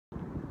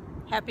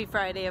Happy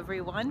Friday,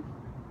 everyone.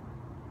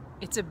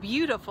 It's a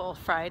beautiful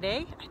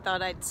Friday. I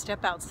thought I'd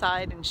step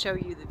outside and show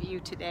you the view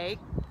today.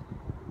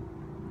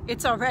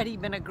 It's already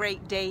been a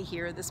great day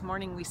here. This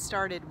morning we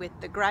started with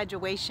the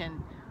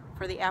graduation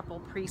for the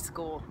Apple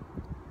Preschool.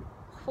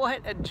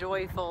 What a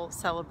joyful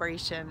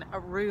celebration. A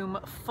room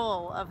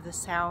full of the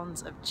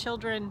sounds of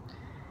children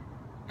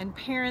and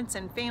parents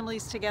and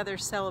families together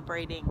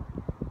celebrating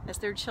as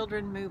their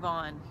children move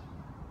on.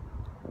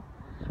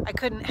 I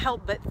couldn't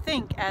help but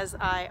think as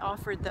I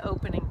offered the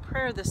opening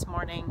prayer this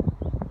morning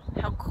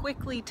how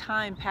quickly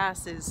time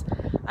passes.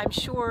 I'm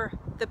sure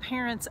the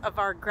parents of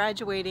our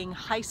graduating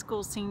high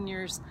school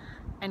seniors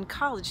and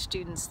college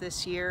students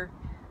this year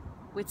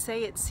would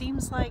say it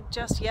seems like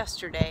just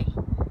yesterday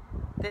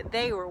that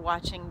they were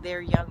watching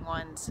their young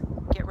ones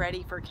get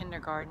ready for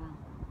kindergarten.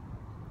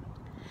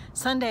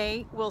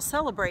 Sunday, we'll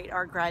celebrate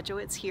our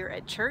graduates here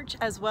at church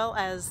as well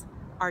as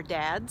our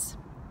dads,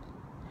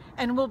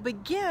 and we'll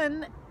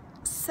begin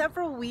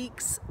several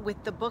weeks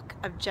with the book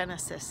of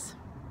Genesis.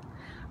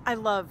 I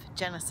love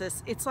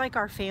Genesis. It's like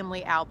our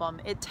family album.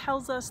 It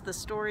tells us the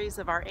stories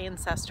of our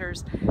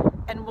ancestors,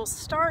 and we'll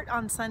start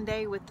on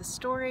Sunday with the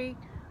story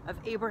of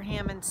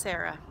Abraham and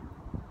Sarah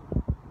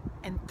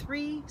and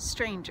 3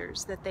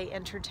 strangers that they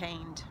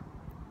entertained.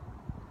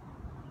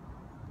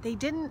 They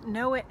didn't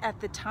know it at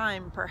the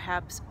time,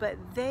 perhaps, but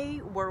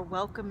they were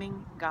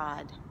welcoming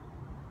God.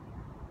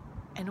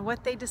 And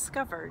what they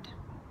discovered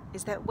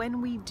is that when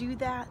we do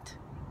that,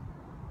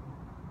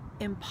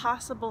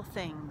 impossible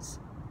things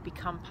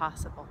become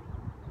possible.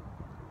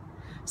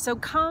 So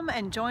come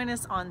and join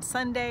us on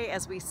Sunday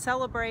as we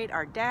celebrate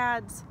our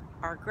dads,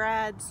 our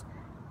grads,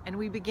 and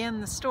we begin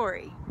the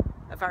story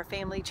of our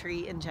family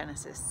tree in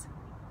Genesis.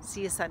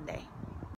 See you Sunday.